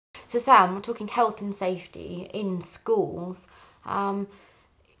So Sam, we're talking health and safety in schools.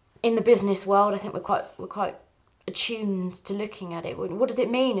 In the business world, I think we're quite attuned to looking at it. What does it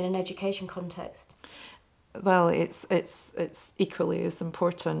mean in an education context? Well, it's equally as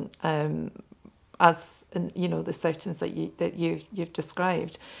important as the settings that you've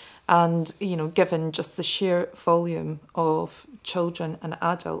described, and given just the sheer volume of children and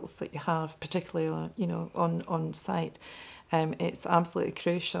adults that you have, particularly on site, it's absolutely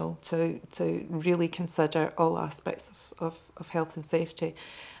crucial to really consider all aspects of health and safety,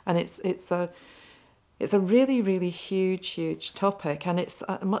 and it's a really huge topic, and it's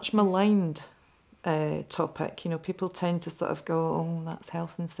a much maligned topic. People tend to sort of go, "Oh, that's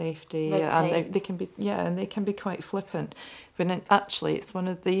health and safety," and they can be quite flippant. But actually, it's one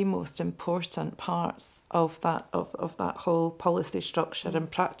of the most important parts of that whole policy structure and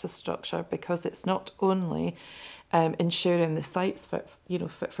practice structure, because it's not only ensuring the site's fit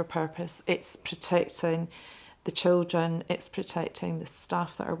for purpose, it's protecting the children, it's protecting the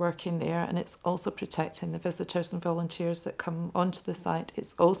staff that are working there, and it's also protecting the visitors and volunteers that come onto the site.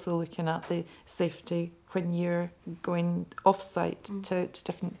 It's also looking at the safety when you're going off-site to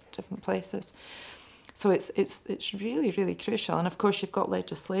different places. So it's really crucial. And of course, you've got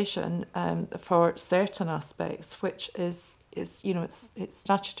legislation for certain aspects, which is it's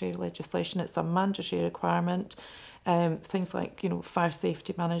statutory legislation. It's a mandatory requirement. Things like fire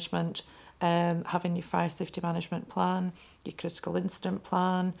safety management. Having your fire safety management plan, your critical incident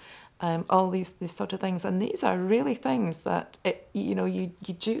plan, all these sort of things. And these are really things that you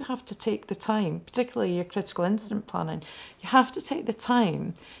do have to take the time, particularly your critical incident planning. You have to take the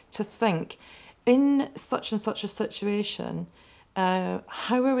time to think, in such and such a situation,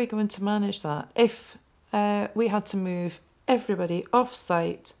 how are we going to manage that? If we had to move everybody off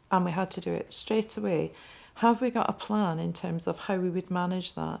site and we had to do it straight away, have we got a plan in terms of how we would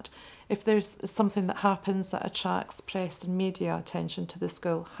manage that? If there's something that happens that attracts press and media attention to the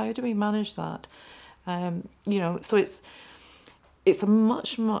school, how do we manage that? So it's a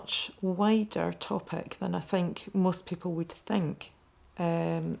much wider topic than I think most people would think,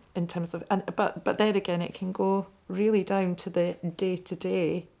 in terms of, but then again, it can go really down to the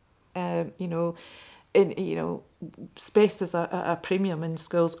day-to-day. Space is a premium in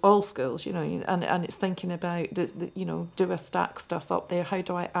schools, all schools, and it's thinking about do I stack stuff up there? How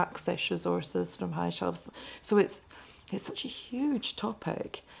do I access resources from high shelves? So it's such a huge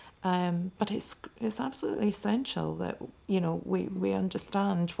topic, but it's absolutely essential that we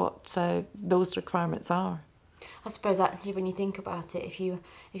understand what those requirements are. I suppose actually, when you think about it, if you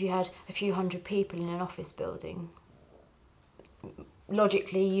had a few hundred people in an office building,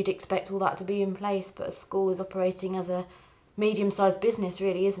 logically you'd expect all that to be in place, but a school is operating as a medium-sized business,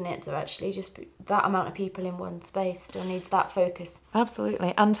 really, isn't it? So actually just that amount of people in one space still needs that focus.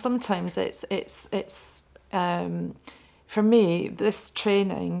 Absolutely. And sometimes it's for me, this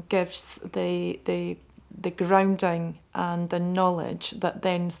training gives the grounding and the knowledge that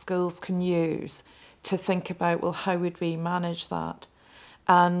then schools can use to think about, well, how would we manage that?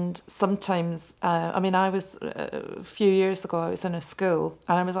 And sometimes, I was, a few years ago, I was in a school,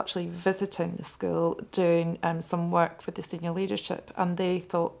 and I was actually visiting the school doing some work with the senior leadership, and they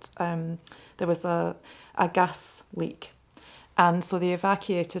thought there was a gas leak. And so they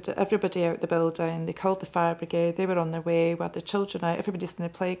evacuated everybody out the building, they called the fire brigade, they were on their way, we had the children out, everybody's in the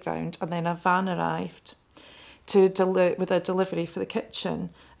playground, and then a van arrived with a delivery for the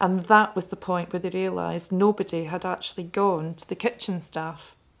kitchen. And that was the point where they realised nobody had actually gone to the kitchen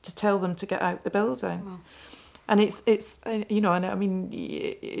staff to tell them to get out the building. Wow. And it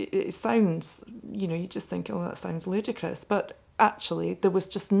sounds, you just think, oh, that sounds ludicrous. But actually, there was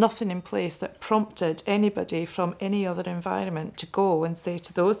just nothing in place that prompted anybody from any other environment to go and say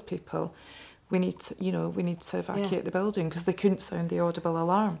to those people, we need to evacuate the building, because they couldn't sound the audible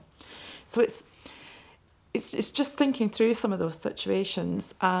alarm. So it's just thinking through some of those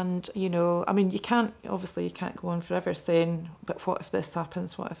situations, and you can't go on forever saying, but what if this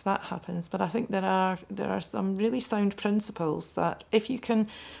happens, what if that happens? But I think there are some really sound principles that if you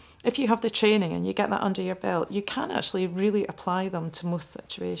have the training and you get that under your belt, you can actually really apply them to most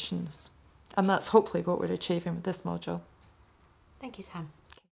situations, and that's hopefully what we're achieving with this module. Thank you, Sam.